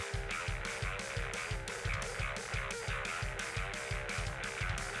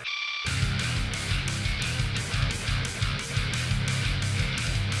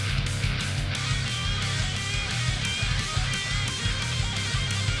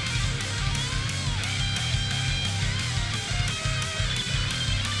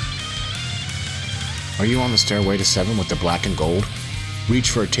Are you on the stairway to 7 with the black and gold? Reach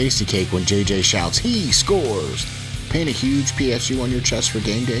for a tasty cake when JJ shouts, "He scores!" Paint a huge PSU on your chest for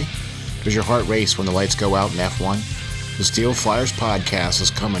game day? Does your heart race when the lights go out in F1? The SteelFlyers podcast is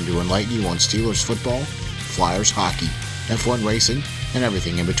coming to enlighten you on Steelers football, Flyers hockey, F1 racing, and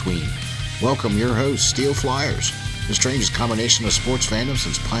everything in between. Welcome your host, SteelFlyers, the strangest combination of sports fandom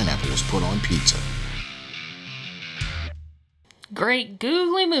since pineapple was put on pizza. Great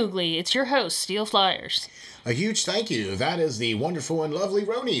googly moogly, it's your host, SteelFlyers. A huge thank you. That is the wonderful and lovely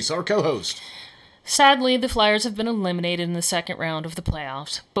Ronice, our co-host. Sadly, the Flyers have been eliminated in the second round of the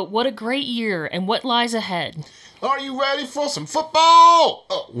playoffs, but what a great year and what lies ahead. Are you ready for some football?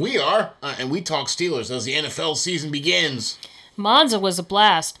 We are, and we talk Steelers as the NFL season begins. Monza was a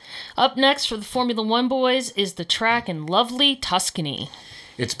blast. Up next for the Formula One boys is the track in lovely Tuscany.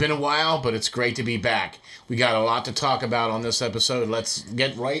 It's been a while, but it's great to be back. We got a lot to talk about on this episode. Let's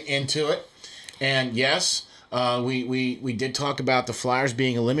get right into it. And yes, we did talk about the Flyers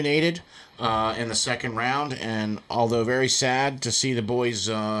being eliminated in the second round, and although very sad to see the boys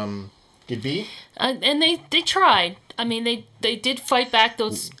get beat. And they tried. I mean, they did fight back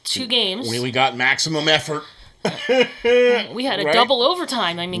those two games. We got maximum effort. We had a double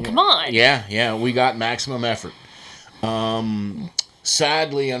overtime. I mean, come on. Yeah, we got maximum effort.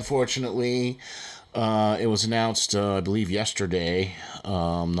 Sadly, unfortunately, it was announced, I believe yesterday,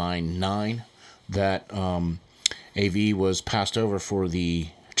 9/9, that AV was passed over for the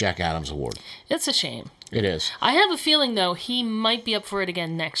Jack Adams Award. It's a shame. It is. I have a feeling, though, he might be up for it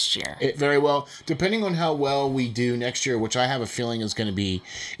again next year. It very well, depending on how well we do next year, which I have a feeling is going to be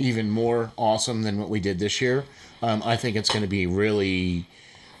even more awesome than what we did this year. I think it's going to be really...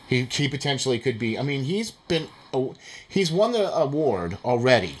 He potentially could be... I mean, he's won the award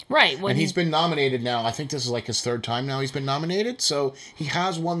already. Right. And he's been nominated now. I think this is like his third time now he's been nominated. So he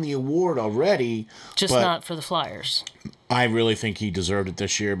has won the award already. Just not for the Flyers. I really think he deserved it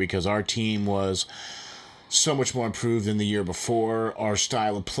this year because our team was so much more improved than the year before. Our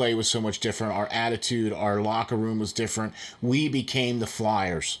style of play was so much different. Our attitude, our locker room was different. We became the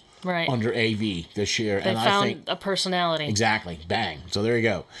Flyers. Right. Under AV this year. They found a personality. Exactly. Bang. So there you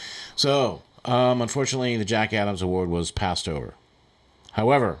go. So, unfortunately, the Jack Adams Award was passed over.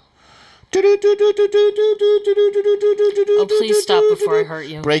 However... Oh, please stop before I hurt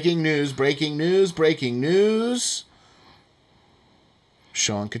you. Breaking news.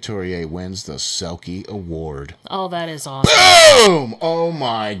 Sean Couturier wins the Selke Award. Oh, that is awesome. Boom! Oh,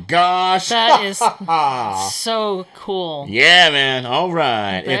 my gosh. That is so cool. Yeah, man. All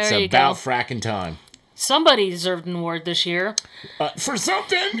right. There it's about fracking time. Somebody deserved an award this year. For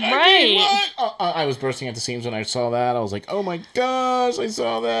something? Right. I was bursting at the seams when I saw that. I was like, oh, my gosh. I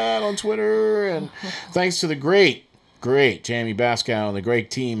saw that on Twitter. And thanks to the great Jamie Baskow and the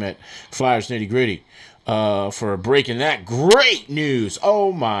great team at Flyers Nitty Gritty. For breaking that great news.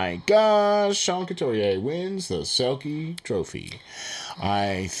 Oh my gosh, Sean Couturier wins the Selke Trophy.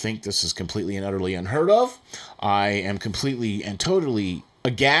 I think this is completely and utterly unheard of. I am completely and totally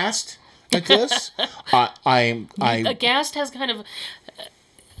aghast at this. Aghast has kind of...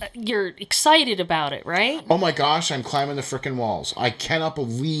 You're excited about it, right? Oh my gosh, I'm climbing the frickin' walls. I cannot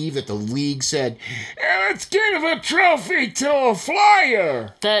believe that the league said, let's give a trophy to a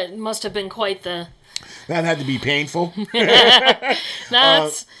Flyer. That must have been quite the... That had to be painful.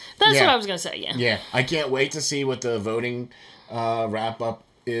 That's what I was going to say, yeah. Yeah, I can't wait to see what the voting wrap-up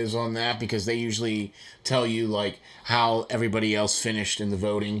is on that because they usually tell you, like, how everybody else finished in the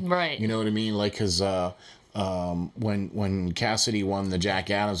voting. Right. You know what I mean? Like, because when Cassidy won the Jack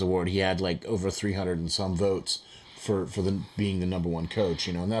Adams Award, he had, like, over 300 and some votes for being the number one coach,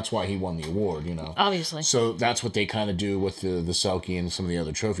 you know, and that's why he won the award, you know. Obviously. So that's what they kind of do with the Selke and some of the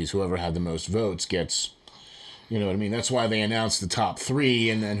other trophies. Whoever had the most votes gets, you know what I mean? That's why they announce the top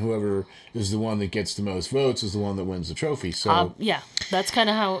three, and then whoever is the one that gets the most votes is the one that wins the trophy. So yeah, that's kind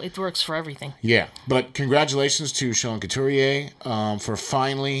of how it works for everything. Yeah, but congratulations to Sean Couturier for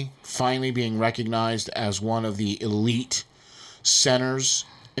finally being recognized as one of the elite centers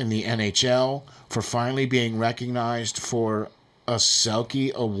in the NHL, for finally being recognized for a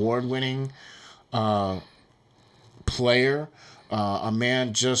Selke award-winning player, a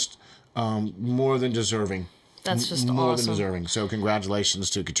man just more than deserving. That's just more awesome. Than deserving. So congratulations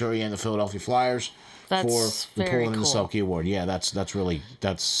to Couturier and the Philadelphia Flyers for very pulling in the cool. Selke Award. Yeah, that's really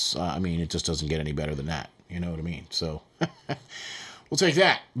I mean, it just doesn't get any better than that. You know what I mean? So we'll take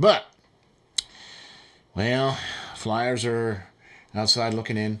that. But well, Flyers are outside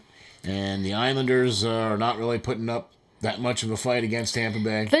looking in. And the Islanders are not really putting up that much of a fight against Tampa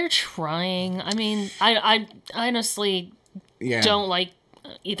Bay. They're trying. I mean, I honestly don't like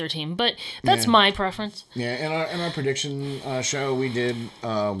either team, but that's my preference. Yeah, in our prediction show we did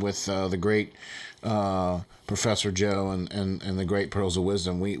with the great Professor Joe and the great Pearls of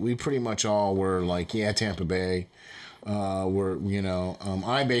Wisdom, we pretty much all were like, Tampa Bay.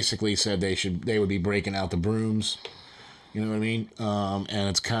 I basically said they would be breaking out the brooms. You know what I mean? And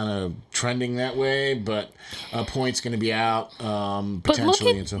it's kind of trending that way, but a point's going to be out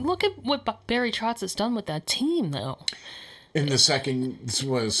potentially. But look at what Barry Trotz has done with that team, though. In the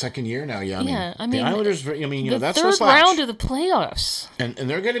second year now, I mean, the Islanders. That's the third round of the playoffs, and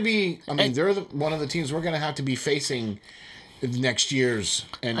they're going to be. They're one of the teams we're going to have to be facing next year's,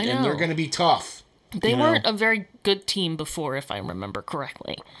 and they're going to be tough. They weren't a very good team before, if I remember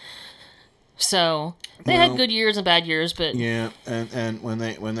correctly. So they had good years and bad years, but and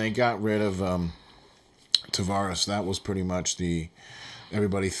when they got rid of Tavares, that was pretty much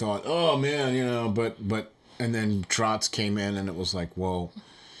everybody thought, oh man, but and then Trotz came in and it was like, whoa,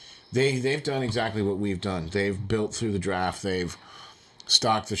 they've done exactly what we've done. They've built through the draft, they've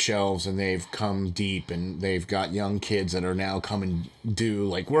stocked the shelves, and they've come deep, and they've got young kids that are now coming due,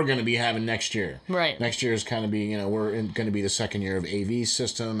 like we're going to be having next year. Right. Next year is kind of be, we're going to be the second year of AV's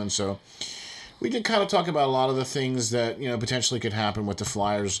system, and so we did kind of talk about a lot of the things that, potentially could happen with the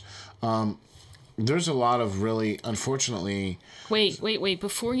Flyers. There's a lot of really, unfortunately... Wait.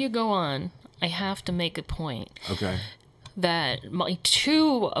 Before you go on, I have to make a point. Okay. That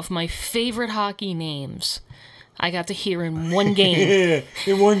two of my favorite hockey names I got to hear in one game.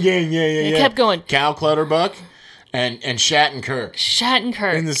 In one game, yeah. It kept going. Cal Clutterbuck and Shattenkirk.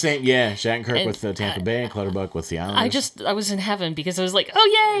 Shattenkirk. In the same, Shattenkirk with the Tampa Bay and Clutterbuck with the Islanders. I was in heaven because I was like,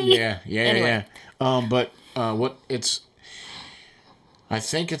 oh, yay! Yeah. I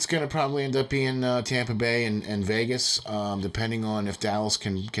think it's going to probably end up being Tampa Bay and Vegas, depending on if Dallas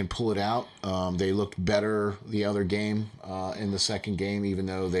can pull it out. They looked better the other game in the second game, even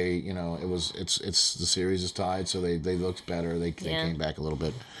though they, it's the series is tied, so they looked better. They came back a little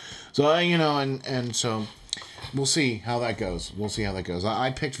bit. So and so we'll see how that goes.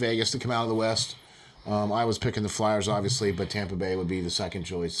 I picked Vegas to come out of the West. I was picking the Flyers, obviously, but Tampa Bay would be the second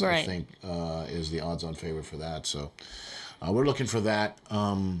choice. Right. I think is the odds-on favorite for that. So. We're looking for that.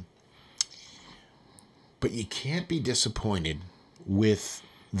 But you can't be disappointed with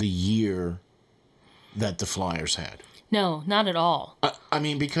the year that the Flyers had. No, not at all.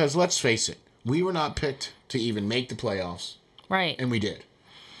 Because let's face it, we were not picked to even make the playoffs. Right. And we did.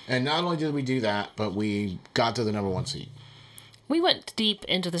 And not only did we do that, but we got to the number 1 seed. We went deep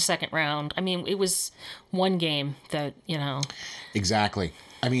into the second round. It was one game that, Exactly.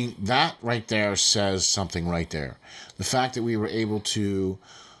 That right there says something right there. The fact that we were able to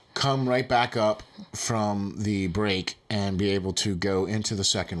come right back up from the break and be able to go into the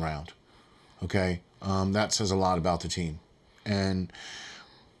second round. Okay? That says a lot about the team. And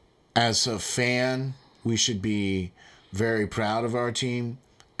as a fan, we should be very proud of our team.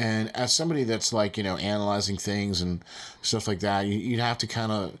 And as somebody that's analyzing things and stuff like that, you'd have to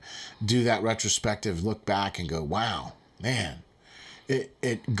kind of do that retrospective look back and go, wow, man.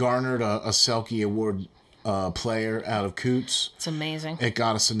 It garnered a Selke Award player out of Coots. It's amazing. It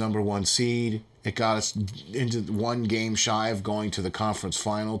got us a number 1 seed. It got us into one game shy of going to the conference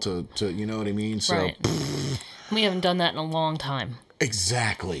final to you know what I mean? So, right. We haven't done that in a long time.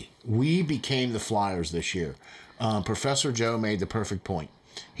 Exactly. We became the Flyers this year. Professor Joe made the perfect point.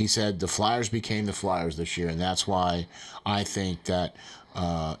 He said the Flyers became the Flyers this year, and that's why I think that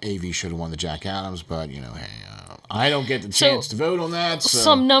AV should have won the Jack Adams, but, hey, I don't get the chance to vote on that. So.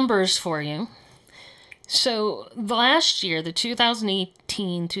 Some numbers for you. So last year, the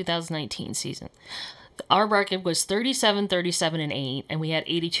 2018-2019 season, our record was 37-37-8, and we had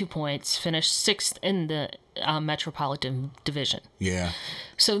 82 points, finished 6th in the Metropolitan Division. Yeah.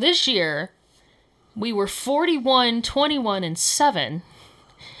 So this year, we were 41-21-7.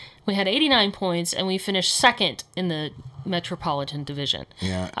 We had 89 points, and we finished 2nd in the Metropolitan Division.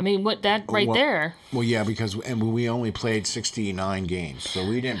 Yeah. There. Well, yeah, because we only played 69 games, so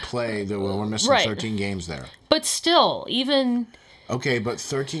we didn't play. We're missing 13 games there. But still, even... Okay, but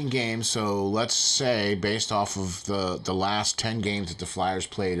 13 games, so let's say, based off of the last 10 games that the Flyers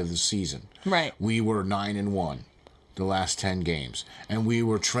played of the season, right? We were 9-1 the last 10 games, and we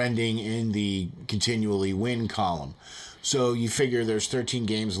were trending in the continually win column. So you figure there's 13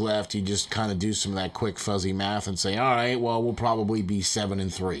 games left. You just kind of do some of that quick fuzzy math and say, all right, well, we'll probably be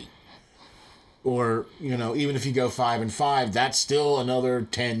 7-3. Or, even if you go 5-5, that's still another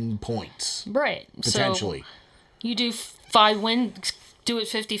 10 points. Right. Potentially. So you do 5 wins, do it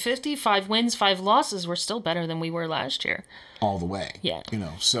 50-50, 5 wins, 5 losses. We're still better than we were last year. All the way. Yeah.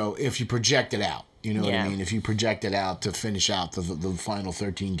 So if you project it out, You know what Yeah. I mean? If you project it out to finish out the final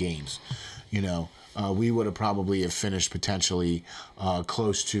 13 games, we would have probably have finished potentially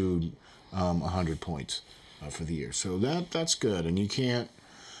close to 100 points for the year. So that's good, and you can't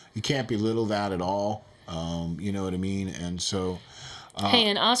belittle that at all. You know what I mean? And so Hey,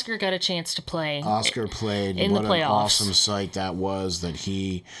 and Oscar got a chance to play. Oscar played. in What the an playoffs. awesome sight that was, that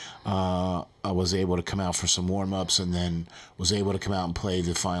he was able to come out for some warm-ups and then was able to come out and play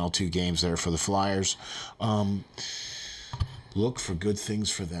the final 2 games there for the Flyers. Look for good things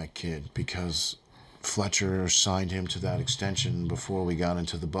for that kid, because Fletcher signed him to that extension before we got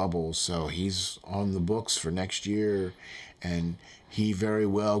into the bubble, so he's on the books for next year, and he very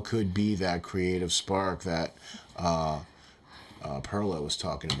well could be that creative spark that Perla was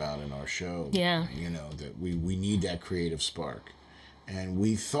talking about in our show. Yeah. That we need that creative spark. And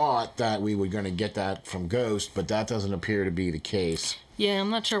we thought that we were going to get that from Ghost, but that doesn't appear to be the case. Yeah, I'm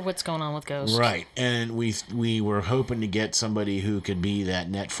not sure what's going on with Ghost. Right. And we were hoping to get somebody who could be that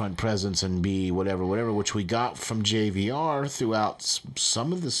net front presence and be whatever, which we got from JVR throughout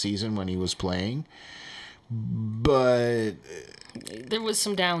some of the season when he was playing. But There was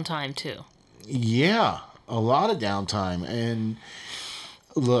some downtime, too. yeah, a lot of downtime. And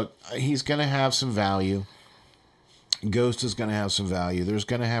look, he's going to have some value. Ghost is going to have some value. There's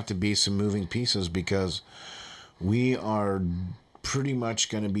going to have to be some moving pieces, because we are pretty much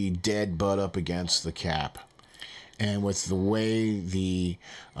going to be dead butt up against the cap. And with the way the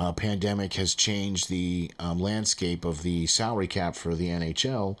pandemic has changed the landscape of the salary cap for the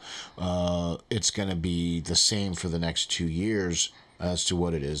NHL, it's going to be the same for the next 2 years as to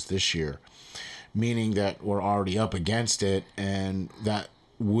what it is this year. Meaning that we're already up against it, and that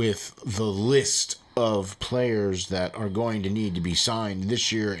with the list of players that are going to need to be signed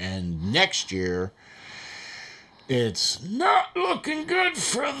this year and next year, it's not looking good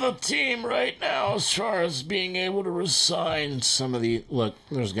for the team right now as far as being able to resign some of the... Look,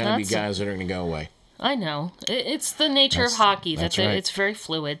 there's going to be guys that are going to go away. I know. It's the nature of hockey. That's right. It's very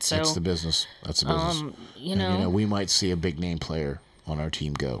fluid. So It's the business. That's the business. And, we might see a big name player on our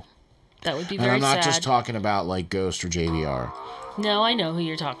team go. That would be And very I'm not sad. just talking about like Ghost or JVR. No, I know who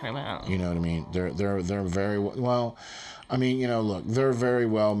you're talking about. You know what I mean? They're very well. I mean, look, there very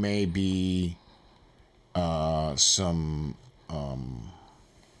well may be some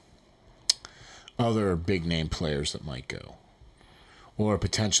other big name players that might go, or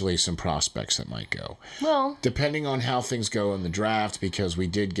potentially some prospects that might go. Well, Depending on how things go in the draft, because we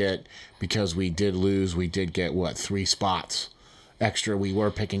did lose, we did get what, 3 spots extra. We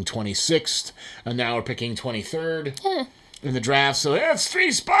were picking 26th, and now we're picking 23rd. In the draft, so it's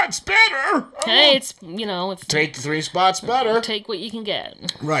 3 spots better. hey, it's, Take the 3 spots better. take what you can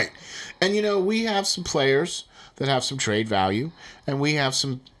get. Right. And, we have some players that have some trade value, and we have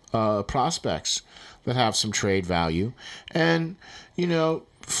some prospects that have some trade value. And,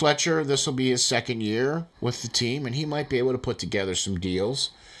 Fletcher, this will be his 2nd year with the team, and he might be able to put together some deals,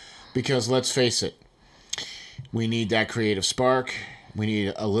 because let's face it, we need that creative spark. We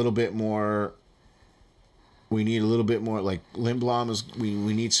need a little bit more. Like Lindblom is. We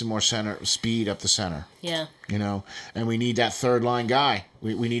need some more center speed up the center. Yeah. And we need that third line guy.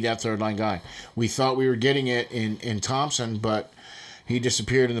 We need that third line guy. We thought we were getting it in Thompson, but he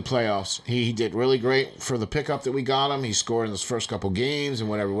disappeared in the playoffs. He did really great for the pickup that we got him. He scored in his first couple games and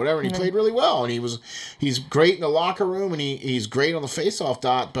whatever, and he played really well. And he's great in the locker room, and he's great on the faceoff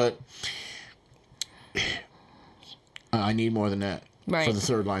dot. But I need more than that. Right. For the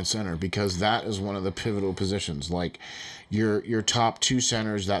third line center, because that is one of the pivotal positions. Like your top 2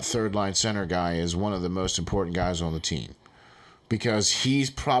 centers, that third line center guy is one of the most important guys on the team, because he's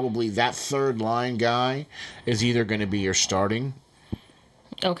probably, that third line guy is either going to be your starting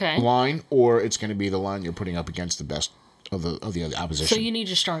line, or it's going to be the line you're putting up against the best of the other opposition. So you need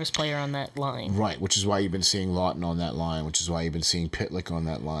your strongest player on that line. Right, which is why you've been seeing Lawton on that line, which is why you've been seeing Pitlick on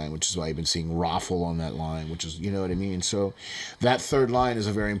that line, which is why you've been seeing Raffle on that line, which is, you know what I mean? So that third line is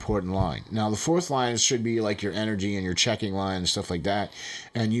a very important line. Now, the fourth line should be like your energy and your checking line and stuff like that,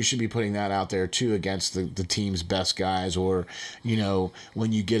 and you should be putting that out there, too, against the team's best guys, or,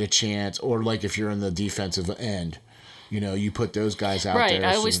 when you get a chance, or like if you're in the defensive end. You put those guys out there. Right.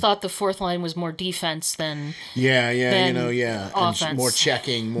 I always thought the fourth line was more defense than offense. And more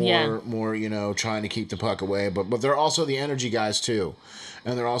checking, more trying to keep the puck away. But they're also the energy guys too,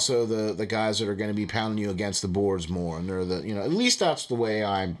 and they're also the guys that are going to be pounding you against the boards more. And they're at least that's the way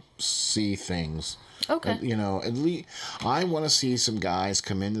I see things. Okay. At least I want to see some guys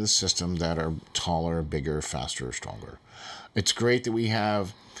come into the system that are taller, bigger, faster, stronger. It's great that we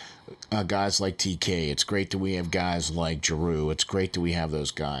have guys like TK. It's great that we have guys like Giroux. It's great that we have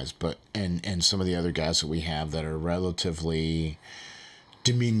those guys, but and some of the other guys that we have that are relatively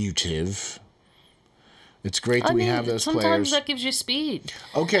diminutive. It's great that we have those sometimes players. Sometimes that gives you speed.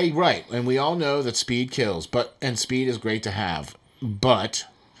 Okay, right. And we all know that speed kills, and speed is great to have. But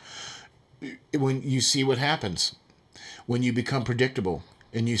when you see what happens, when you become predictable,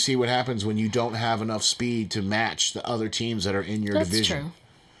 and you see what happens when you don't have enough speed to match the other teams that are in your division. That's true.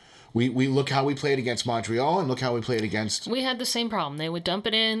 We look how we played against Montreal and look how we played against... We had the same problem. They would dump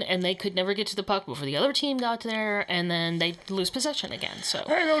it in, and they could never get to the puck before the other team got there, and then they'd lose possession again. So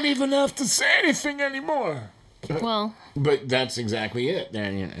I don't even have to say anything anymore. Well... But that's exactly it.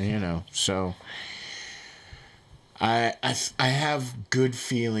 And, so... I have good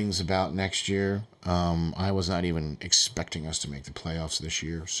feelings about next year. I was not even expecting us to make the playoffs this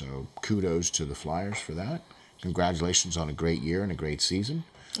year, so kudos to the Flyers for that. Congratulations on a great year and a great season.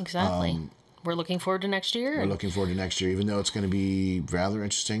 Exactly. We're looking forward to next year. We're looking forward to next year, even though it's going to be rather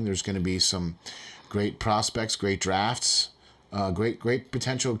interesting. There's going to be some great prospects, great drafts, great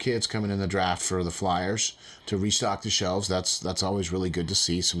potential kids coming in the draft for the Flyers to restock the shelves. That's always really good to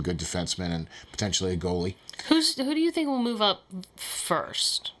see. Some good defensemen and potentially a goalie. Who do you think will move up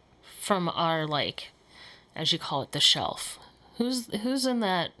first from our, as you call it, the shelf? Who's in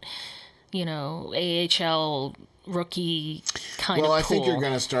that, AHL rookie kind of pool? Well, I think you're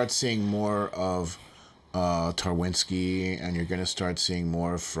going to start seeing more of Tarwinski, and you're going to start seeing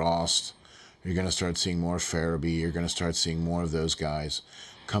more of Frost. You're going to start seeing more of Farabee. You're going to start seeing more of those guys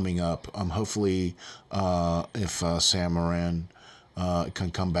coming up. Hopefully, if Sam Morin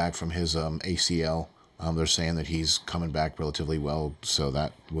can come back from his ACL, they're saying that he's coming back relatively well, so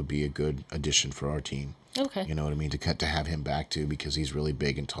that would be a good addition for our team. Okay. You know what I mean? To have him back, too, because he's really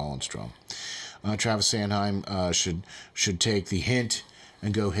big and tall and strong. Travis Sanheim should take the hint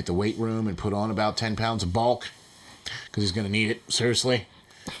and go hit the weight room and put on about 10 pounds of bulk, because he's going to need it, seriously.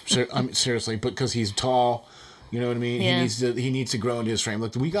 Seriously, because he's tall. You know what I mean? Yeah. He needs to grow into his frame.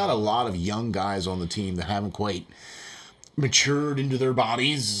 Look, we got a lot of young guys on the team that haven't quite matured into their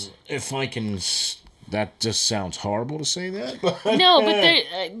bodies, if I can... That just sounds horrible to say that. No,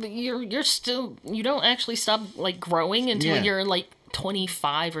 but you're still... You don't actually stop, growing until you're,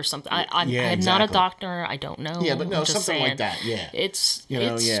 25 or something. I'm not a doctor. I don't know. Yeah, but no, something saying. like that, yeah. It's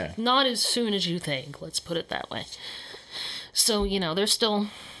not as soon as you think. Let's put it that way. So, they're still...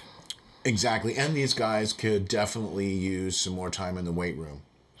 Exactly. And these guys could definitely use some more time in the weight room.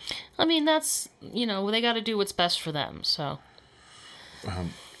 I mean, that's... they got to do what's best for them, so...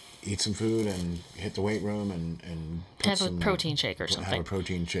 Eat some food and hit the weight room and have a protein shake or something. Have a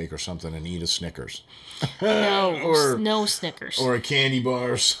protein shake or something and eat a Snickers. No, no Snickers. Or a candy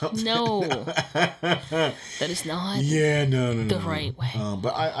bar or something. No. That is not the right way.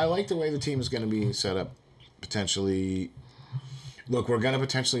 But I like the way the team is going to be set up. Potentially, look, we're going to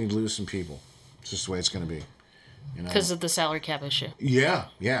potentially lose some people. It's just the way it's going to be. Because of the salary cap issue. Yeah,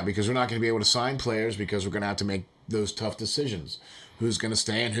 because we're not going to be able to sign players because we're going to have to make those tough decisions. Who's going to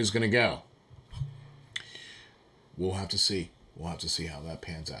stay and who's going to go? We'll have to see. We'll have to see how that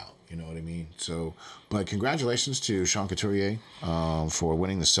pans out. You know what I mean? So, but congratulations to Sean Couturier for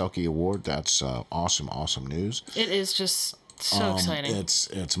winning the Selke Award. That's awesome news. It is just so exciting.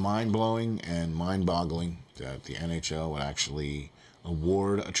 It's mind-blowing and mind-boggling that the NHL would actually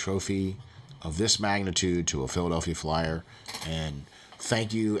award a trophy of this magnitude to a Philadelphia Flyer. And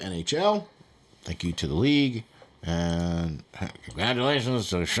thank you, NHL. Thank you to the league. And congratulations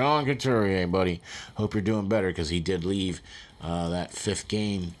to Sean Couturier, buddy. Hope you're doing better, because he did leave that fifth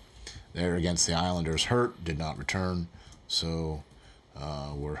game there against the Islanders hurt, did not return. So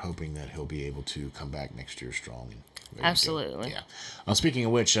we're hoping that he'll be able to come back next year strong. Absolutely. Yeah. Speaking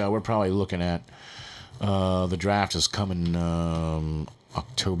of which, we're probably looking at the draft is coming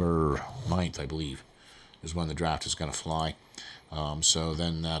October 9th, I believe, is when the draft is going to fly. So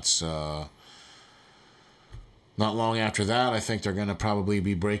then that's... Not long after that, I think they're going to probably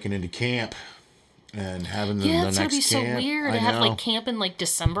be breaking into camp and having the next camp. Yeah, it's going to be so weird to have camp in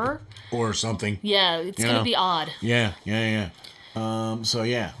December. Or something. Yeah, it's going to be odd. Yeah. So,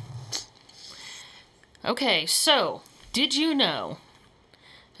 yeah. Okay, so, did you know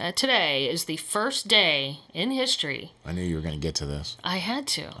that today is the first day in history... I knew you were going to get to this. I had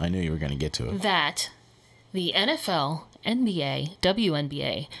to. I knew you were going to get to it. That the NFL, NBA,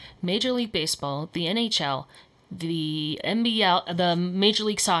 WNBA, Major League Baseball, the NHL... the NBL, the Major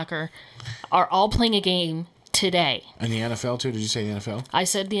League Soccer, are all playing a game today. And the NFL too? Did you say the NFL? I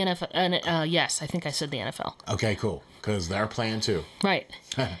said the NFL. Yes, I think I said the NFL. Okay, cool. Because they're playing too. Right.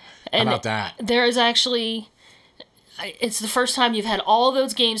 How about that? There is actually, It's the first time you've had all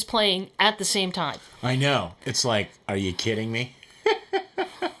those games playing at the same time. I know. It's like, are you kidding me?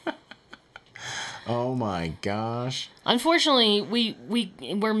 Oh my gosh. Unfortunately,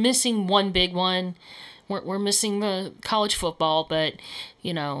 we're missing one big one. We're missing the college football, but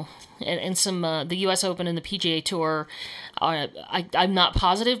and some the U.S. Open and the PGA Tour. I'm not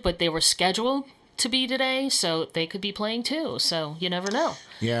positive, but they were scheduled to be today, so they could be playing too. So you never know.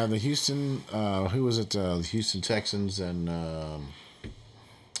 Yeah, the Houston. Who was it? The Houston Texans and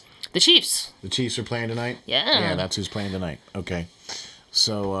the Chiefs. The Chiefs are playing tonight. Yeah, that's who's playing tonight. Okay.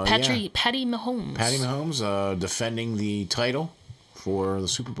 So Patty Mahomes. Patty Mahomes defending the title for the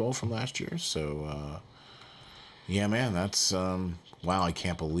Super Bowl from last year. So yeah, man, that's wow. I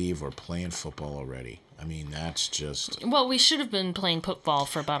can't believe we're playing football already. I mean, that's just. Well, we should have been playing football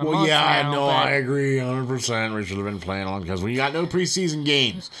for about a month yeah, now. No, but... I agree 100%. We should have been playing on because we got no preseason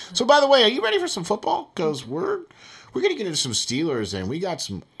games. So, by the way, are you ready for some football? Because we're going to get into some Steelers, and we got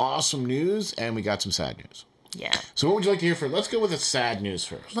some awesome news, and we got some sad news. Yeah. So what would you like to hear first? Let's go with the sad news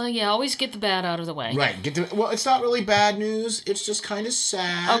first. Well, yeah, always get the bad out of the way. Right. Well, it's not really bad news. It's just kind of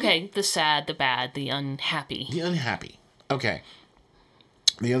sad. Okay, the sad, the bad, the unhappy. The unhappy. Okay.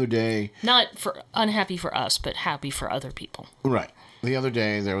 The other day... Not for unhappy for us, but happy for other people. Right. The other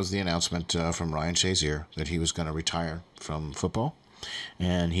day, there was the announcement from Ryan Shazier that he was going to retire from football.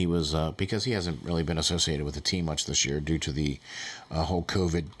 And he was... because he hasn't really been associated with the team much this year due to the whole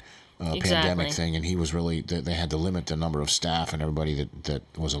COVID... pandemic thing, and he was really they had to limit the number of staff and everybody that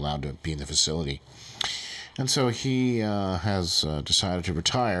was allowed to be in the facility, and so he has decided to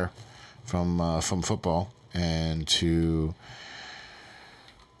retire from football and to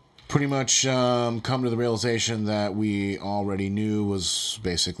pretty much come to the realization that we already knew was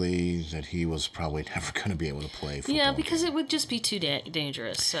basically that he was probably never going to be able to play football. Yeah, because it would just be too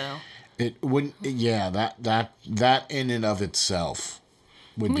dangerous. So it wouldn't. Yeah, that in and of itself.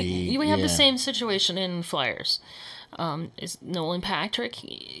 We have the same situation in Flyers. Is Nolan Patrick?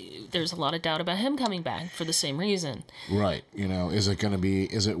 There's a lot of doubt about him coming back for the same reason. Right. Is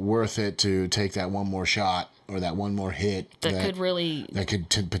it worth it to take that one more shot or that one more hit that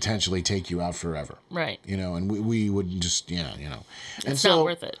could potentially take you out forever? Right. And we would just, and it's not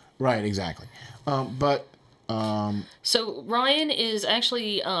worth it. Right. Exactly. So Ryan is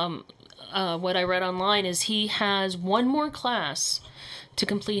actually, what I read online is he has one more class to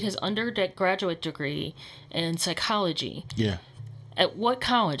complete his undergraduate degree in psychology. Yeah. At what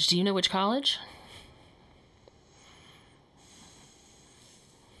college? Do you know which college?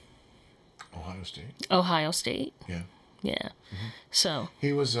 Ohio State. Ohio State? Yeah. Yeah. Mm-hmm. So.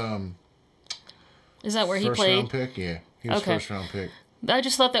 He was, is that where he played? First round pick? Yeah. He was first round pick. I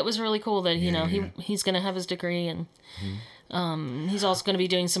just thought that was really cool that, he's going to have his degree and... Mm-hmm. He's also going to be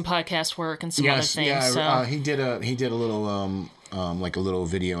doing some podcast work and some other things. Yeah, so. He did a little like a little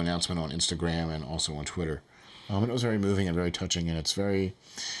video announcement on Instagram and also on Twitter. And it was very moving and very touching, and it's very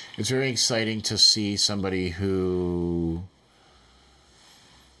exciting to see somebody who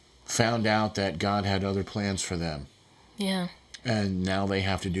found out that God had other plans for them. Yeah. And now they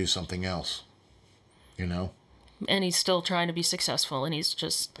have to do something else. And he's still trying to be successful, and he's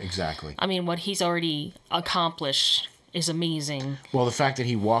just... Exactly. I mean, what he's already accomplished is amazing. Well, the fact that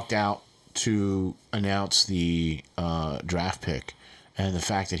he walked out to announce the draft pick, and the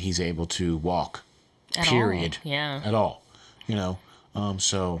fact that he's able to walk, at period. All. Yeah. At all.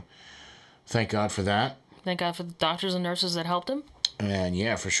 So thank God for that. Thank God for the doctors and nurses that helped him. And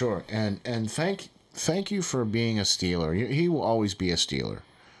yeah, for sure. And thank you for being a Steeler. He will always be a Steeler.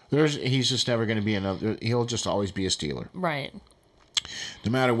 He's just never going to be another. He'll just always be a Steeler. Right.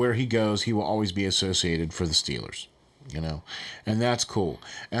 No matter where he goes, he will always be associated for the Steelers. And that's cool.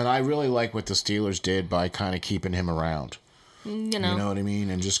 And I really like what the Steelers did by kind of keeping him around. You know what I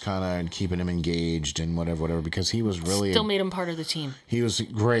mean? And just kind of keeping him engaged and whatever, because he was really... Still made him part of the team. He was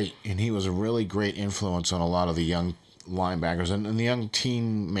great, and he was a really great influence on a lot of the young linebackers and the young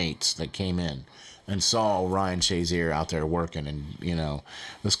teammates that came in and saw Ryan Shazier out there working, and,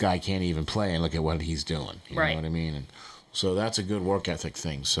 this guy can't even play, and look at what he's doing. You know what I mean? And so that's a good work ethic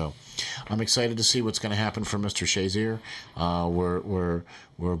thing. So I'm excited to see what's going to happen for Mr. Shazier.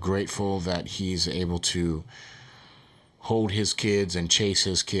 We're grateful that he's able to hold his kids and chase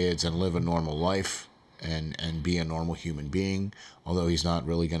his kids and live a normal life and be a normal human being, although he's not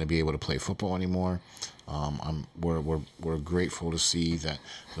really going to be able to play football anymore. We're grateful to see that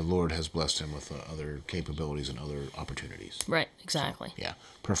the Lord has blessed him with other capabilities and other opportunities. Right, exactly. So, yeah,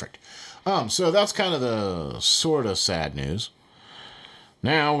 perfect. So that's kind of the sort of sad news.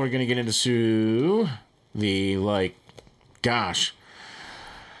 Now we're going to get into the, gosh,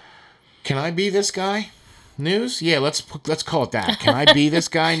 can I be this guy? News? Yeah, let's call it that. Can I be this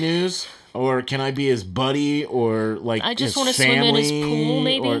guy, News? Or can I be his buddy, or like I just want to swim in his pool,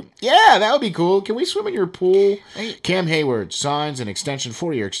 maybe? Yeah, that would be cool. Can we swim in your pool? You... Cam Hayward signs an extension,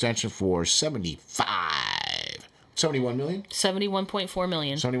 4-year extension for 71 million? 71.4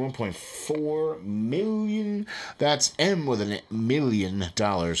 million. 71.4 million. That's M with $1 million.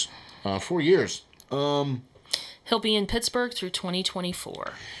 4 years. He'll be in Pittsburgh through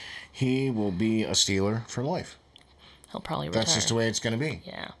 2024. He will be a Steeler for life. He'll probably retire. That's just the way it's going to be.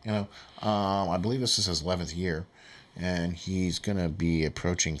 Yeah. You know, I believe this is his 11th year, and he's going to be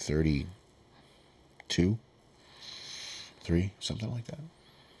approaching 32, 3, something like that.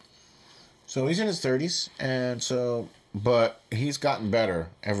 So he's in his 30s, and so, but he's gotten better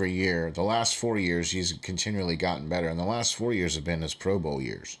every year. The last 4 years, he's continually gotten better, and the last 4 years have been his Pro Bowl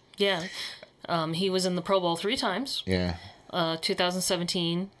years. Yeah. He was in the Pro Bowl 3 times. Yeah.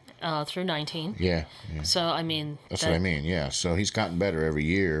 2017 through 19. Yeah. So, I mean... That's what I mean, yeah. So he's gotten better every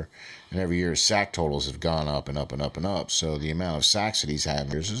year, and every year his sack totals have gone up and up and up and up. So the amount of sacks that he's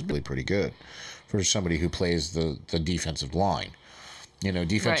had is really pretty good for somebody who plays the defensive line. You know,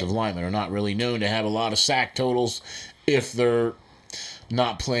 defensive linemen are not really known to have a lot of sack totals if they're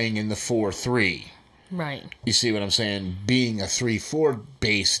not playing in the 4-3. Right. You see what I'm saying? Being a 3-4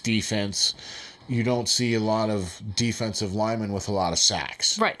 base defense, you don't see a lot of defensive linemen with a lot of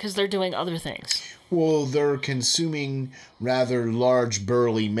sacks. Right, because they're doing other things. Well, they're consuming rather large,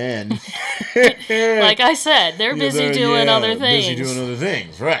 burly men. Like I said, they're busy doing other things. Busy doing other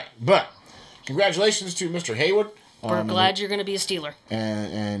things, right. But congratulations to Mr. Hayward. We're glad you're going to be a Steeler.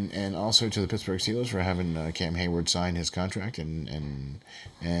 And also to the Pittsburgh Steelers for having Cam Hayward sign his contract. And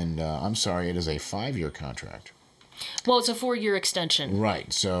I'm sorry, it is a 5-year contract. Well, it's a 4-year extension.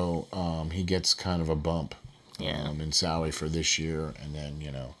 Right. So he gets kind of a bump in salary for this year. And then,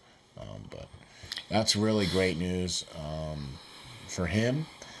 but that's really great news for him.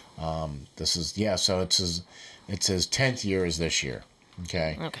 This is, so it's his 10th year is this year.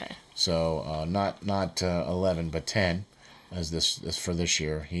 Okay. So not 11, but 10 as this for this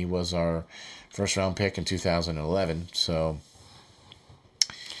year. He was our first round pick in 2011. So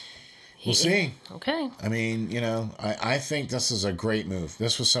we'll see. Okay. I mean, I think this is a great move.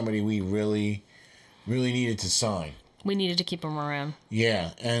 This was somebody we really, really needed to sign. We needed to keep him around.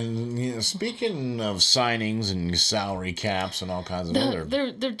 Yeah, and speaking of signings and salary caps and all kinds of other,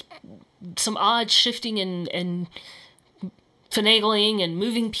 there some odd shifting and finagling and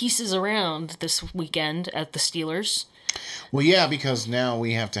moving pieces around this weekend at the Steelers. Well, yeah, because now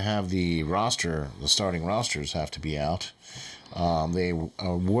we have to have the starting rosters have to be out. They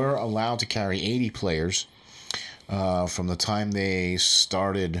were allowed to carry 80 players from the time they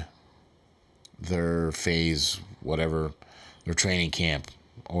started their phase, whatever, their training camp,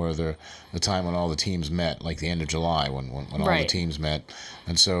 or the time when all the teams met, like the end of July when all the teams met.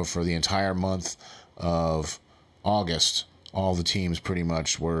 And so for the entire month of August, all the teams pretty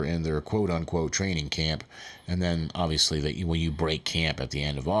much were in their quote-unquote training camp. And then, obviously, when you break camp at the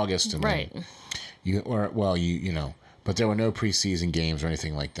end of August. And right. But there were no preseason games or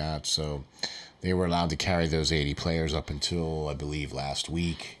anything like that. So they were allowed to carry those 80 players up until, I believe, last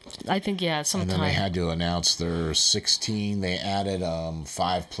week. I think, sometime. And then they had to announce their 16. They added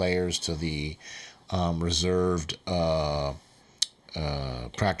 5 players to the reserved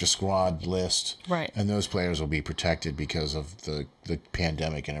practice squad list. Right. And those players will be protected because of the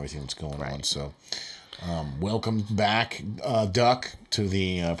pandemic and everything that's going on. So welcome back, Duck, to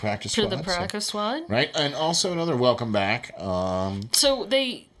the practice squad. To the practice squad. Right. And also another welcome back. So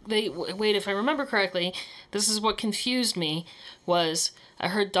they wait, if I remember correctly, this is what confused me, was I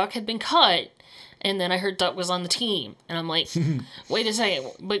heard Duck had been cut, and then I heard Duck was on the team. And I'm like, wait a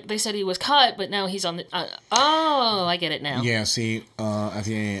second. But they said he was cut, but now he's on the... I get it now. Yeah, see, at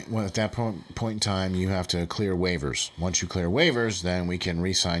that point in time, you have to clear waivers. Once you clear waivers, then we can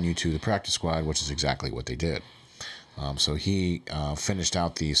re-sign you to the practice squad, which is exactly what they did. So he finished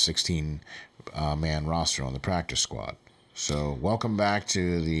out the 16-man roster on the practice squad. So welcome back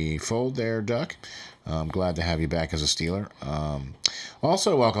to the fold there, Duck. I'm glad to have you back as a Steeler.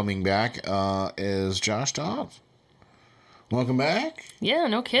 Also welcoming back is Josh Dobbs. Welcome back. Yeah,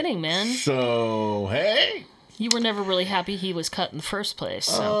 no kidding, man. So, hey. You were never really happy he was cut in the first place.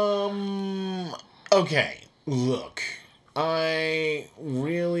 So. Okay, look. I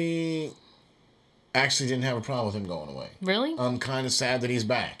really actually didn't have a problem with him going away. Really? I'm kind of sad that he's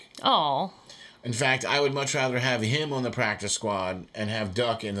back. Oh. In fact, I would much rather have him on the practice squad and have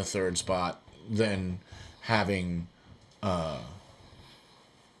Duck in the third spot than having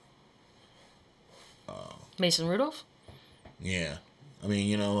Mason Rudolph? Yeah. I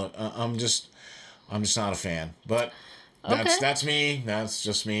mean, look, I'm I'm just not a fan. But that's me. That's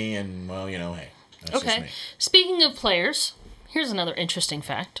just me. And, well, hey, that's just me. Speaking of players, here's another interesting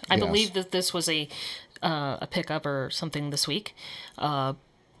fact. I believe that this was a pickup or something this week.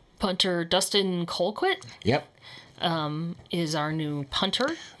 Punter Dustin Colquitt. Yep. Is our new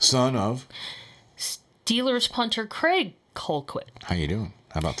punter. Son of Steelers punter Craig Colquitt. How you doing?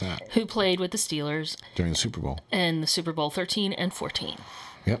 How about that? Who played with the Steelers during the Super Bowl. And the Super Bowl 13 and 14.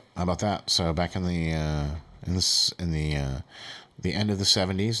 Yep. How about that? So back in the the end of the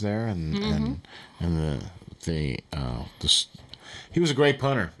 70s there, and he was a great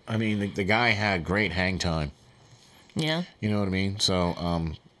punter. I mean, the guy had great hang time. Yeah. You know what I mean?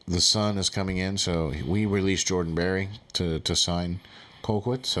 So the son is coming in, so we released Jordan Berry to sign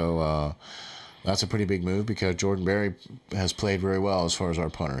Colquitt. So that's a pretty big move because Jordan Berry has played very well as far as our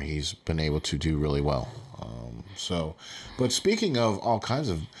punter. He's been able to do really well. But speaking of all kinds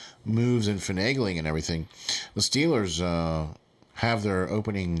of moves and finagling and everything, the Steelers have their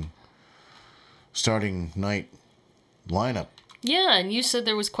starting night lineup. Yeah, and you said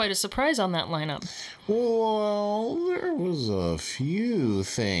there was quite a surprise on that lineup. Well, there was a few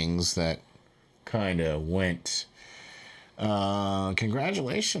things that kind of went.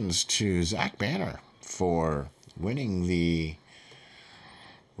 Congratulations to Zach Banner for winning the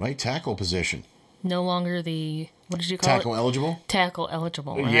right tackle position. No longer what did you call tackle eligible? Tackle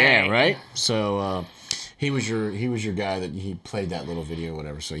eligible. Right. Yeah, right. So he was your guy that he played that little video, or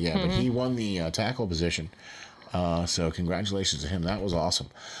whatever. So yeah, but he won the tackle position. So congratulations to him. That was awesome.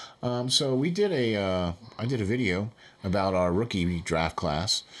 So I did a video about our rookie draft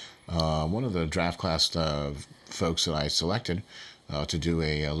class. One of the draft class folks that I selected to do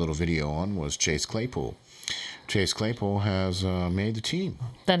a little video on was Chase Claypool. Chase Claypool has made the team.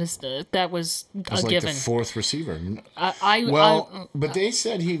 That was a given. The fourth receiver. But they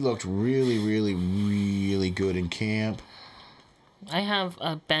said he looked really, really, really good in camp. I have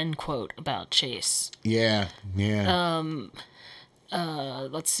a Ben quote about Chase. Yeah.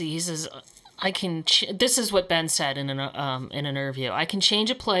 Let's see. He says, "I can." This is what Ben said in an interview. "I can change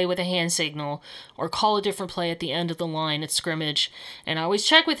a play with a hand signal, or call a different play at the end of the line at scrimmage, and I always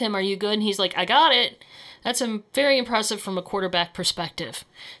check with him. Are you good?" And he's like, "I got it." That's very impressive from a quarterback perspective.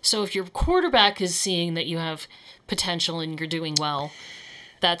 So if your quarterback is seeing that you have potential and you're doing well,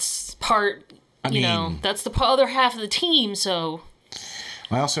 that's part. That's the other half of the team. So.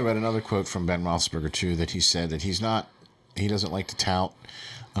 I also read another quote from Ben Roethlisberger too, that he said that he doesn't like to tout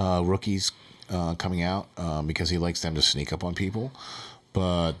rookies coming out because he likes them to sneak up on people.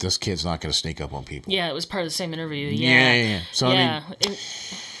 But this kid's not going to sneak up on people. Yeah, it was part of the same interview. Yeah. So I mean,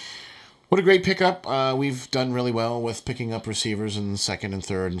 what a great pickup. We've done really well with picking up receivers in the second and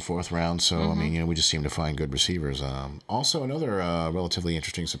third and fourth round. So I mean, we just seem to find good receivers. Also, another relatively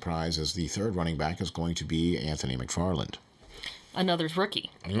interesting surprise is the third running back is going to be Anthony McFarland. Another rookie,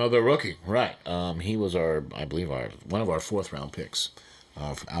 right. He was one of our fourth round picks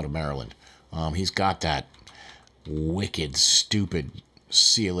out of Maryland. He's got that wicked, stupid,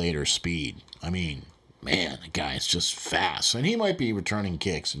 see you later speed. I mean, man, the guy is just fast. And he might be returning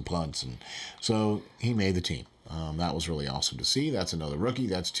kicks and punts. And so he made the team. That was really awesome to see. That's another rookie.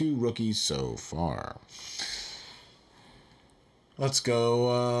 That's two rookies so far. Let's go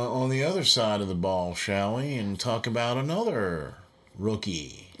on the other side of the ball, shall we? And talk about another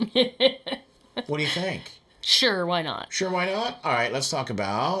rookie. What do you think? Sure, why not? All right, let's talk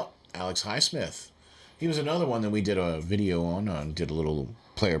about Alex Highsmith. He was another one that we did a video on, did a little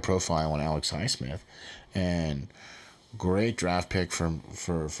player profile on Alex Highsmith. And great draft pick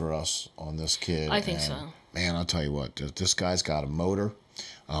for us on this kid. I think so. Man, I'll tell you what, this guy's got a motor.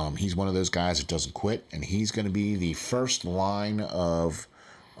 He's one of those guys that doesn't quit, and he's going to be the first line of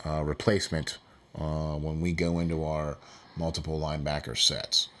replacement when we go into our multiple linebacker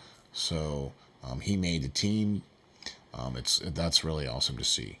sets. So he made the team. That's really awesome to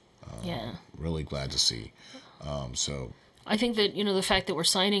see. Really glad to see. So I think that the fact that we're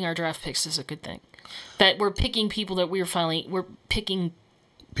signing our draft picks is a good thing. That we're picking people that we're picking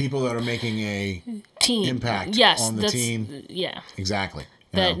people that are making a team impact on the team. Yeah, exactly.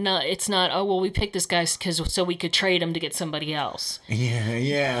 It's not. We picked this guy so we could trade him to get somebody else.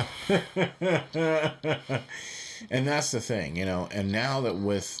 Yeah. And that's the thing, And now that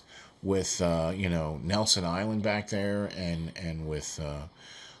with Nelson Island back there, and with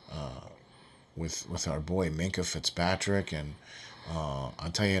our boy Minka Fitzpatrick, and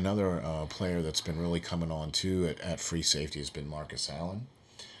I'll tell you another player that's been really coming on too at free safety has been Marcus Allen.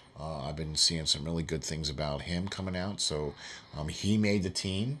 I've been seeing some really good things about him coming out. So he made the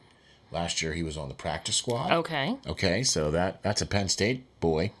team. Last year he was on the practice squad. Okay. Okay, so that's a Penn State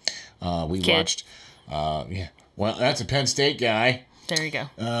boy. We Kid. watched. Yeah. Well, that's a Penn State guy. There you go.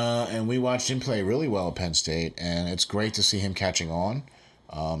 And we watched him play really well at Penn State, and it's great to see him catching on,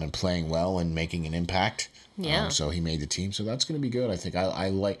 and playing well and making an impact. Yeah. So he made the team, so that's going to be good. I think I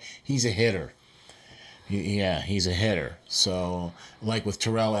like. He's a hitter. He's a hitter. So like with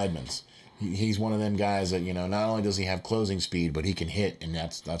Terrell Edmonds, he's one of them guys that not only does he have closing speed, but he can hit, and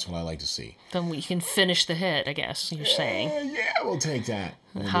that's what I like to see. Then we can finish the hit, I guess you're saying. Yeah, we'll take that.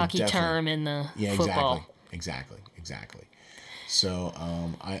 Hockey term in the football. Exactly. So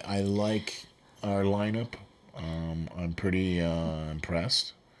I like our lineup. I'm pretty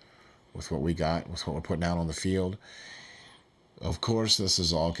impressed with what we got, with what we're putting out on the field. Of course, this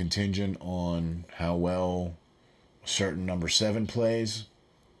is all contingent on how well a certain number 7 plays.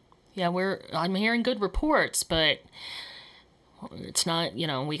 Yeah, I'm hearing good reports, but it's not,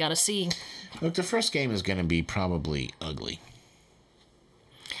 we got to see. Look, the first game is going to be probably ugly.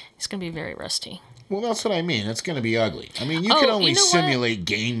 It's going to be very rusty. Well, that's what I mean. It's going to be ugly. I mean, you can only simulate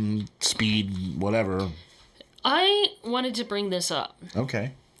game speed, whatever. I wanted to bring this up.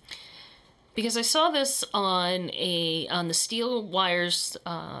 Okay. Because I saw this on the SteelFlyers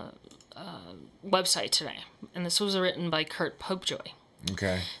website today, and this was written by Kurt Popejoy.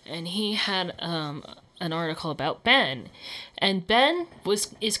 Okay. And he had an article about Ben, and Ben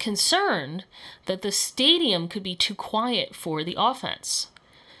is concerned that the stadium could be too quiet for the offense,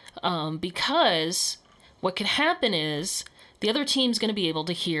 because what could happen is the other team's going to be able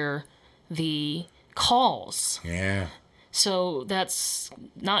to hear the calls. Yeah. So that's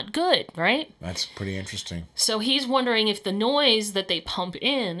not good, right? That's pretty interesting. So he's wondering if the noise that they pump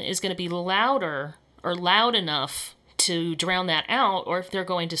in is going to be louder or loud enough to drown that out, or if they're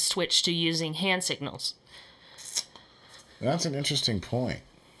going to switch to using hand signals. That's an interesting point.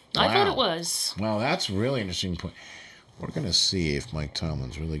 Wow. I thought it was. Well, that's a really interesting point. We're going to see if Mike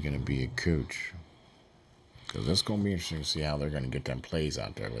Tomlin's really going to be a coach. Because that's going to be interesting to see how they're going to get them plays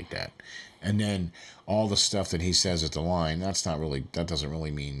out there like that. And then all the stuff that he says at the line, that doesn't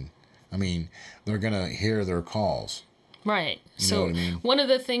really mean, they're going to hear their calls. Right. You know what I mean? One of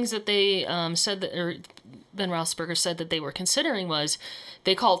the things that they said that, or Ben Roethlisberger said that they were considering was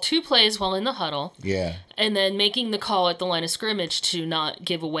they called 2 plays while in the huddle. Yeah. And then making the call at the line of scrimmage to not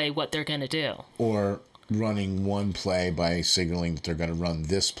give away what they're going to do. Or running one play by signaling that they're going to run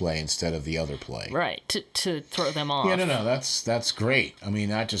this play instead of the other play. Right, to throw them off. Yeah, no, that's great.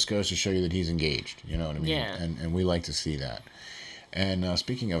 That just goes to show you that he's engaged. You know what I mean? Yeah. And we like to see that. And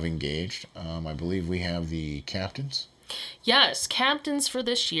speaking of engaged, I believe we have the captains. Yes, captains for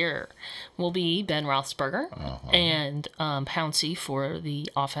this year will be Ben Roethlisberger and Pouncey for the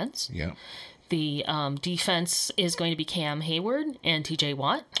offense. Yeah. The defense is going to be Cam Hayward and TJ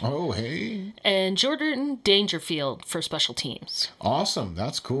Watt. Oh, hey. And Jordan Dangerfield for special teams. Awesome.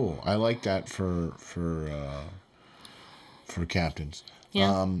 That's cool. I like that for captains.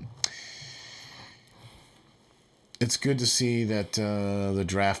 Yeah. It's good to see that the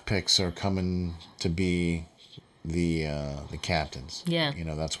draft picks are coming to be the captains. Yeah.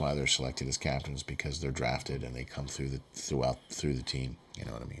 That's why they're selected as captains, because they're drafted and they come through the team. You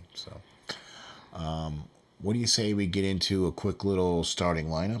know what I mean? So. What do you say we get into a quick little starting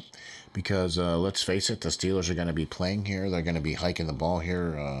lineup? Because let's face it, the Steelers are going to be playing here. They're going to be hiking the ball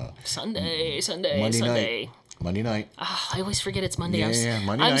here. Monday night. I always forget it's Monday.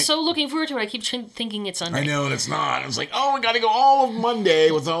 Monday night. I'm so looking forward to it. I keep thinking it's Sunday. I know, and it's not. It's like, we got to go all of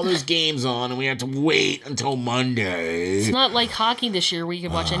Monday with all those games on, and we have to wait until Monday. It's not like hockey this year where you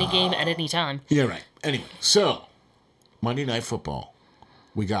can watch any game at any time. Yeah, right. Anyway, so Monday Night Football,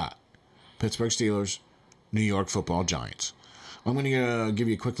 we got Pittsburgh Steelers, New York Football Giants. I'm going to give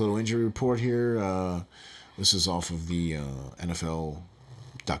you a quick little injury report here. This is off of the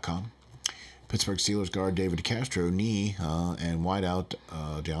NFL.com. Pittsburgh Steelers guard David DeCastro, knee, and wideout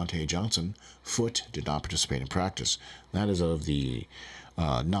Deontay Johnson, foot, did not participate in practice. That is of the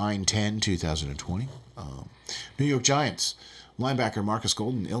 9/10/2020. New York Giants. Linebacker Marcus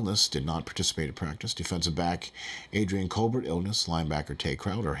Golden, illness, did not participate in practice. Defensive back Adrian Colbert, illness. Linebacker Tay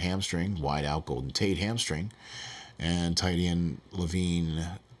Crowder, hamstring. Wideout Golden Tate, hamstring. And tight end Levine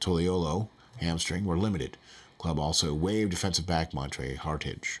Toliolo, hamstring, were limited. Club also waived defensive back Montre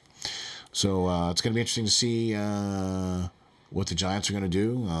Hartage. So it's going to be interesting to see what the Giants are going to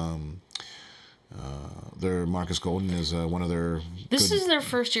do. Their Marcus Golden is one of their... This is their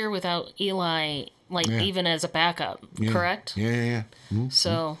first year without Eli... even as a backup, correct? Yeah. Mm-hmm.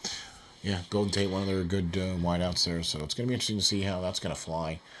 So... Yeah, Golden Tate, one of their good wideouts there. So it's going to be interesting to see how that's going to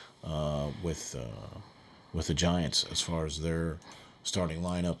fly with the Giants as far as their starting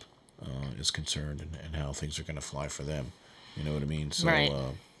lineup is concerned, and how things are going to fly for them. You know what I mean? So, right.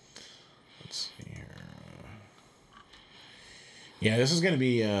 Let's see here. Yeah, this is going to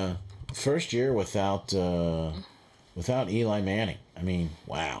be first year without Eli Manning. I mean,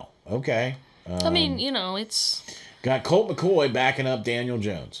 wow. Okay. I mean, it's... Got Colt McCoy backing up Daniel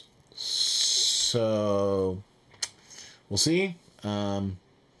Jones. So, we'll see. This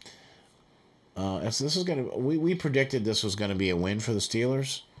is gonna. We predicted this was going to be a win for the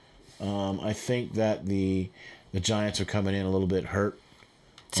Steelers. I think that the Giants are coming in a little bit hurt.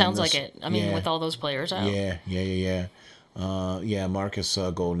 Sounds like it. I mean, with all those players out. Yeah. Marcus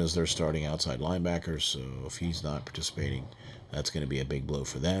Golden is their starting outside linebacker, so if he's not participating, that's going to be a big blow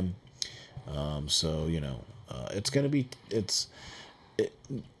for them. It's going to be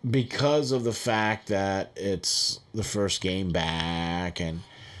because of the fact that it's the first game back, and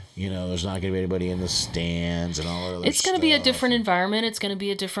there's not going to be anybody in the stands and all that other It's going to be a different environment. It's going to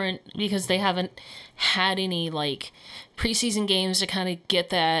be a different, because they haven't had any preseason games to kind of get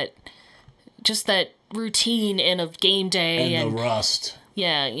that routine in of game day and the rust.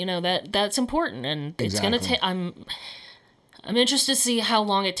 Yeah, that's important, and Exactly. It's going to take. I'm interested to see how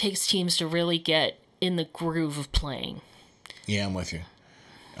long it takes teams to really get in the groove of playing. Yeah, I'm with you.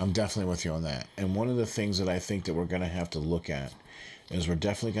 I'm definitely with you on that. And one of the things that I think that we're going to have to look at is we're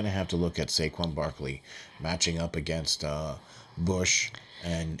definitely going to have to look at Saquon Barkley matching up against Bush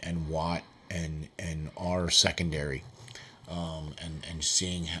and Watt and our secondary,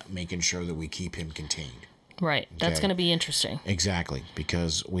 and making sure that we keep him contained. Right. That's Okay. going to be interesting. Exactly,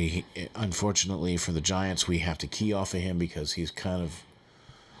 because unfortunately for the Giants, we have to key off of him because he's kind of.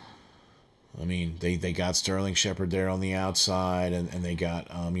 I mean, they got Sterling Shepard there on the outside, and they got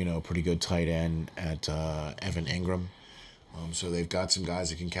a pretty good tight end at Evan Ingram. So they've got some guys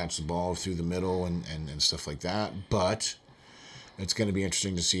that can catch the ball through the middle and stuff like that. But it's going to be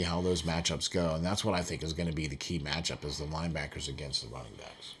interesting to see how those matchups go, and that's what I think is going to be the key matchup: is the linebackers against the running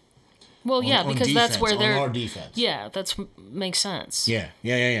backs. Well, yeah, because defense, that's where they're on our defense. Yeah, makes sense. Yeah.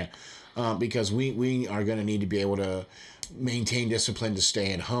 Because we are going to need to be able to maintain discipline to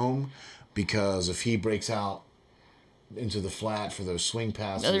stay at home, because if he breaks out into the flat for those swing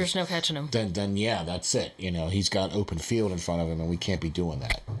passes, There's no catching him. Then yeah, that's it. He's got open field in front of him, and we can't be doing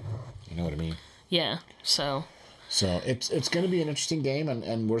that. You know what I mean? Yeah. So it's going to be an interesting game,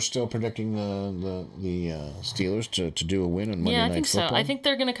 and we're still predicting the Steelers to do a win on Monday Night Football. Yeah, I think so. I think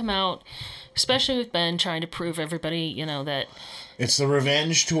they're going to come out, especially with Ben trying to prove everybody, that it's the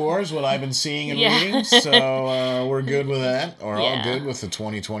revenge tour is what I've been seeing and reading, so we're good with that, or all good with the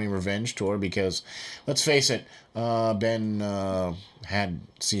 2020 revenge tour, because let's face it, Ben had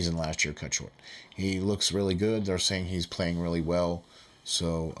season last year cut short. He looks really good. They're saying he's playing really well.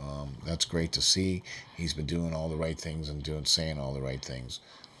 So that's great to see. He's been doing all the right things and saying all the right things.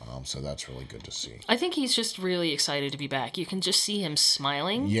 So that's really good to see. I think he's just really excited to be back. You can just see him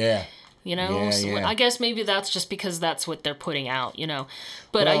smiling. Yeah. So I guess maybe that's just because that's what they're putting out,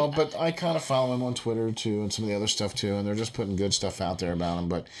 But I kind of follow him on Twitter too, and some of the other stuff too, and they're just putting good stuff out there about him.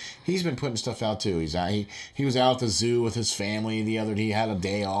 But he's been putting stuff out too. He was out at the zoo with his family the other day. He had a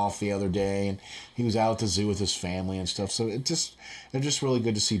day off the other day, and he was out at the zoo with his family and stuff. So they're just really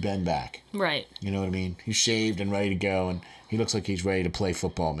good to see Ben back. Right. You know what I mean? He's shaved and ready to go, and he looks like he's ready to play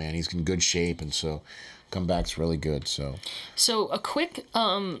football, man. He's in good shape, and so comeback's really good. So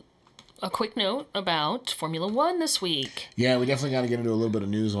a quick note about Formula One this week. Yeah, we definitely got to get into a little bit of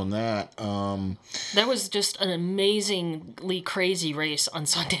news on that. That was just an amazingly crazy race on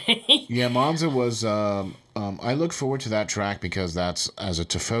Sunday. Yeah, Monza was. I look forward to that track because that's, as a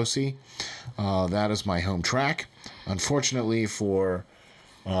Tifosi, that is my home track. Unfortunately for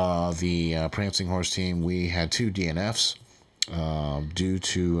the Prancing Horse team, we had 2 DNFs due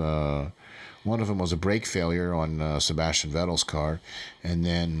to. One of them was a brake failure on Sebastian Vettel's car, and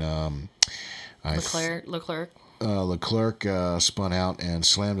then Leclerc spun out and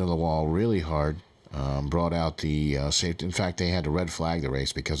slammed into the wall really hard, brought out the safety. In fact, they had to red flag the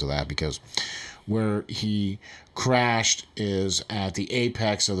race because of that, because where he crashed is at the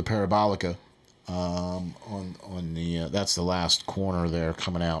apex of the Parabolica, on the that's the last corner there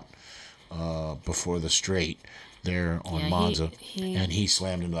coming out before the straight there on Monza, and he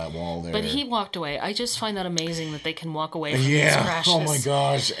slammed into that wall there. But he walked away. I just find that amazing that they can walk away from these crashes. Oh my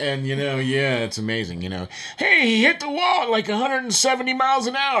gosh. And it's amazing, Hey, he hit the wall at like 170 miles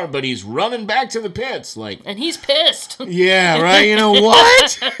an hour, but he's running back to the pits and he's pissed. Yeah, right. You know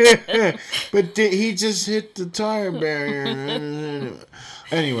what? But he just hit the tire barrier.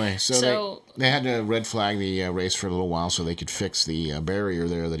 Anyway, so they had to red flag the race for a little while so they could fix the barrier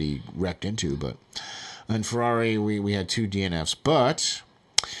there that he wrecked into, but in Ferrari, we had 2 DNFs, but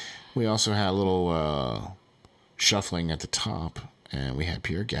We also had a little shuffling at the top, and we had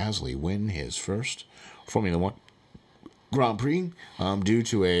Pierre Gasly win his first Formula One Grand Prix due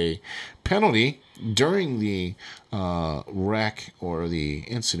to a penalty during the wreck or the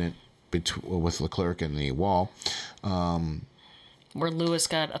incident with Leclerc and the wall. Where Lewis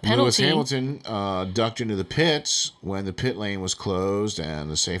got a penalty. Lewis Hamilton ducked into the pits when the pit lane was closed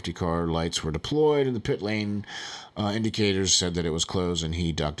and the safety car lights were deployed, and the pit lane indicators said that it was closed, and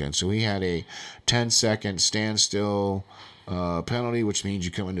he ducked in. So he had a 10-second standstill penalty, which means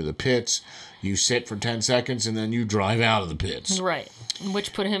you come into the pits, you sit for 10 seconds, and then you drive out of the pits. Right.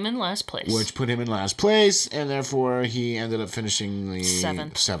 Which put him in last place. And therefore he ended up finishing the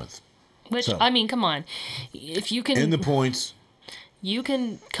seventh. Which, I mean, come on. If you can... In the points... You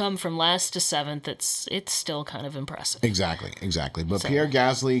can come from last to seventh. It's still kind of impressive. Exactly. But Pierre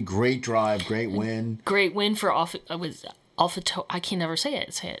Gasly, great drive, great win. Great win for Alpha. I can never say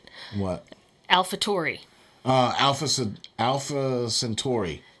it. Say it. What? AlphaTauri. Alpha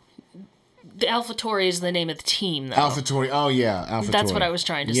Centauri. The AlphaTauri is the name of the team, though. AlphaTauri. Oh yeah, AlphaTauri. That's what I was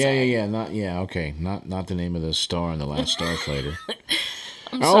trying to say. Yeah. Okay. Not the name of the star in the last Starfighter.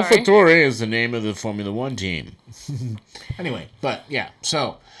 I'm sorry. AlphaTauri is the name of the Formula One team. Anyway, but yeah,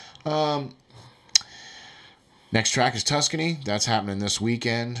 so next track is Tuscany. That's happening this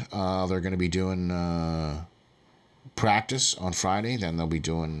weekend. They're going to be doing practice on Friday. Then they'll be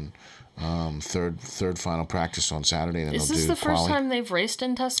doing third final practice on Saturday. Then is this the first time they've raced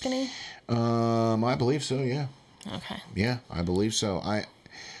in Tuscany? I believe so. Yeah. Okay. Yeah, I believe so.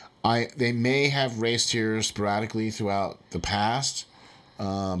 They may have raced here sporadically throughout the past.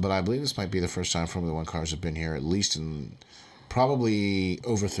 But I believe this might be the first time Formula One cars have been here, at least in probably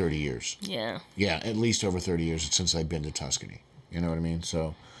over 30 years. Yeah. Yeah, at least over 30 years since I've been to Tuscany. You know what I mean?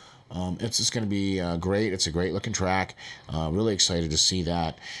 So it's just going to be great. It's a great looking track. Really excited to see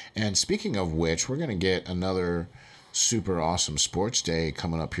that. And speaking of which, we're going to get another super awesome sports day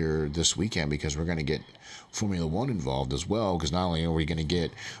coming up here this weekend because we're going to get Formula One involved as well. Because not only are we going to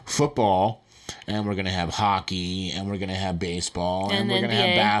get football, and we're going to have hockey, and we're going to have baseball, and we're going to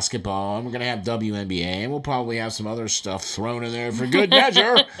have basketball, and we're going to have WNBA, and we'll probably have some other stuff thrown in there for good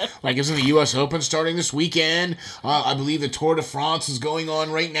measure. Like, isn't the U.S. Open starting this weekend? I believe the Tour de France is going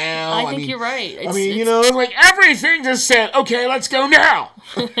on right now. I think you're right. It's like everything just said, okay, let's go now.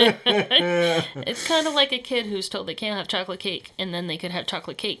 It's kind of like a kid who's told they can't have chocolate cake, and then they could have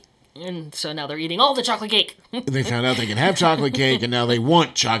chocolate cake. And so now they're eating all the chocolate cake. They found out they can have chocolate cake, and now they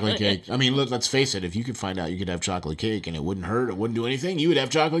want chocolate cake. I mean, let's face it. If you could find out you could have chocolate cake and it wouldn't hurt, it wouldn't do anything, you would have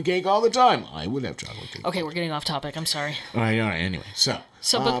chocolate cake all the time. I would have chocolate cake. Okay, we're getting off topic. I'm sorry. All right. Anyway, but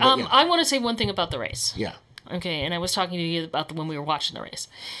I want to say one thing about the race. Yeah. Okay, and I was talking to you about when we were watching the race.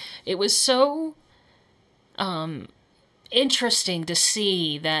 It was so interesting to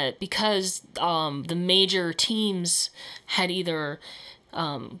see that because the major teams had either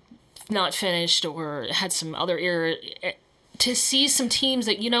not finished or had some other error, to see some teams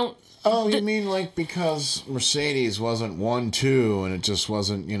that you don't... Oh, you mean like because Mercedes wasn't 1-2 and it just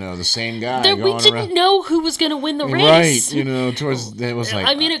wasn't, the same guy we didn't know who was going to win the race. Right, towards... It was like...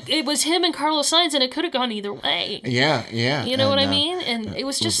 I mean, it was him and Carlos Sainz, and it could have gone either way. Yeah. You know what I mean? And it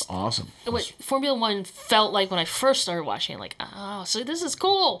was just... It was awesome. What Formula One felt like when I first started watching it, like, oh, so this is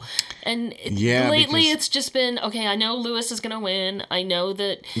cool. And lately it's just been, okay, I know Lewis is going to win. I know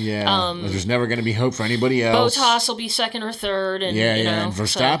that... Yeah, there's never going to be hope for anybody else. Bottas will be second or third. And, and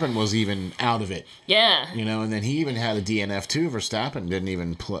Verstappen was even out of it. Yeah. And then he even had a DNF too. Verstappen didn't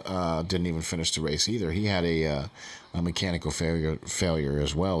even finish the race either. He had a mechanical failure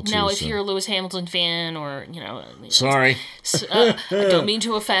as well too. Now, if you're a Lewis Hamilton fan, or sorry, I don't mean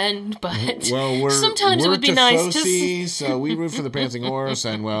to offend, but sometimes it would be nice to see. So we root for the prancing horse,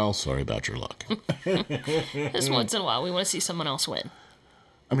 and sorry about your luck. Just once in a while, we want to see someone else win.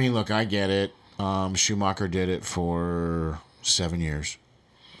 I mean, look, I get it. Schumacher did it for 7 years.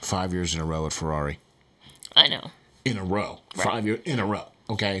 5 years in a row at Ferrari. I know. In a row. Right. 5 years in a row.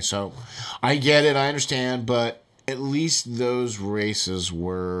 Okay, so I get it. I understand. But at least those races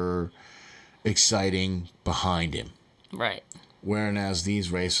were exciting behind him. Right. Whereas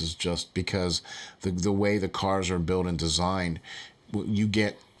these races, just because the way the cars are built and designed, you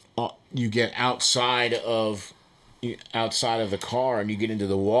get outside of the car and you get into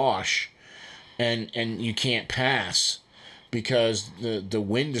the wash and you can't pass. Because the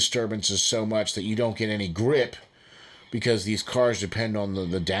wind disturbance is so much that you don't get any grip, because these cars depend on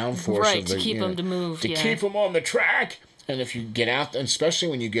the downforce of the... to keep them to move, to keep them on the track. And if you get out, especially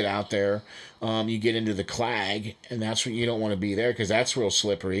when you get out there, you get into the clag, and that's when you don't want to be there, because that's real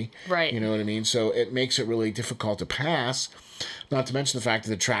slippery. Right. You know what I mean? So it makes it really difficult to pass. Not to mention the fact that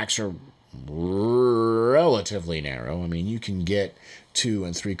the tracks are relatively narrow. I mean, you can get 2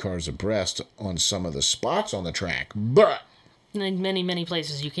 and 3 cars abreast on some of the spots on the track, but In many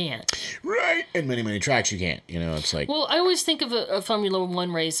places you can't. right, in many tracks you can't. It's like, Well, I always think of a Formula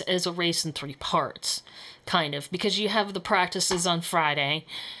One race as a race in 3 parts, kind of, because you have the practices on Friday,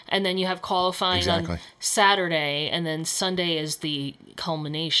 and then you have qualifying Exactly. on Saturday, and then Sunday is the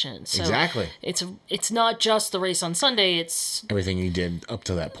culmination. So Exactly. It's not just the race on Sunday. It's everything you did up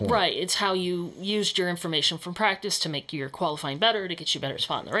to that point. right. It's how you used your information from practice to make your qualifying better, to get you a better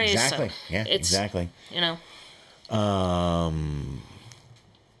spot in the race. Exactly. So Yeah. Exactly.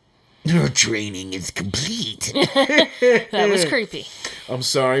 Your training is complete. That was creepy. I'm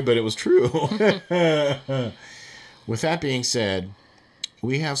sorry, but it was true. With that being said,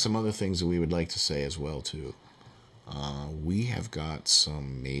 we have some other things that we would like to say as well, too. We have got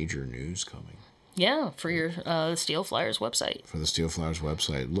some major news coming. Yeah, for your SteelFlyers website. For the SteelFlyers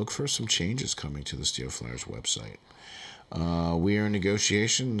website. Look for some changes coming to the SteelFlyers website. We are in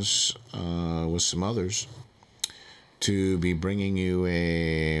negotiations with some others to be bringing you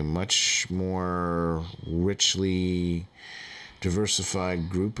a much more richly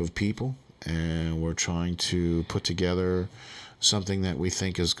diversified group of people, and we're trying to put together something that we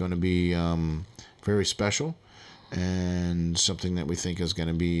think is going to be very special, and something that we think is going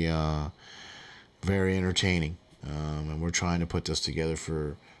to be very entertaining. And we're trying to put this together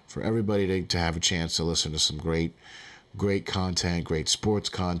for everybody to have a chance to listen to some great content, great sports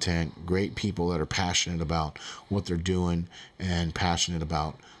content, great people that are passionate about what they're doing and passionate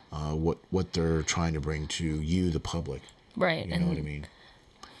about what they're trying to bring to you, the public. Right. You know what I mean?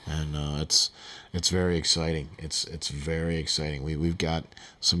 And it's very exciting. It's very exciting. We've got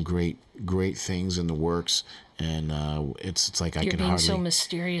some great things in the works, and it's like I You're can being hardly. so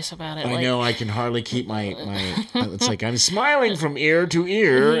mysterious about it. I know I can hardly keep my. It's like I'm smiling from ear to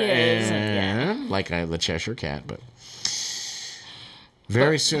ear, and like the Cheshire Cat, but.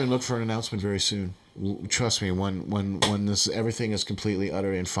 Very soon, look for an announcement very soon. Trust me, when this everything is completely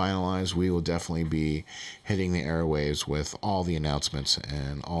uttered and finalized, we will definitely be hitting the airwaves with all the announcements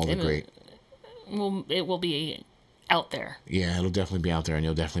and all the great. Well, it will be out there. Yeah, it'll definitely be out there, and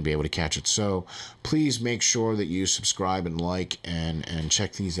you'll definitely be able to catch it. So please make sure that you subscribe and like and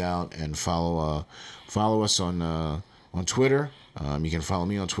check these out, and follow us on Twitter. You can follow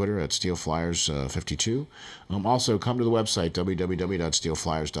me on Twitter at SteelFlyers52. Also, come to the website,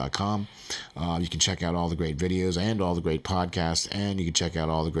 www.steelflyers.com. You can check out all the great videos and all the great podcasts, and you can check out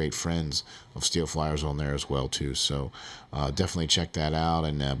all the great friends of Steel Flyers on there as well, too. So definitely check that out,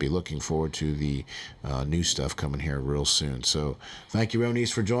 and be looking forward to the new stuff coming here real soon. So thank you,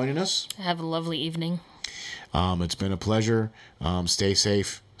 Ronice, for joining us. Have a lovely evening. It's been a pleasure. Stay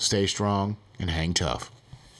safe, stay strong, and hang tough.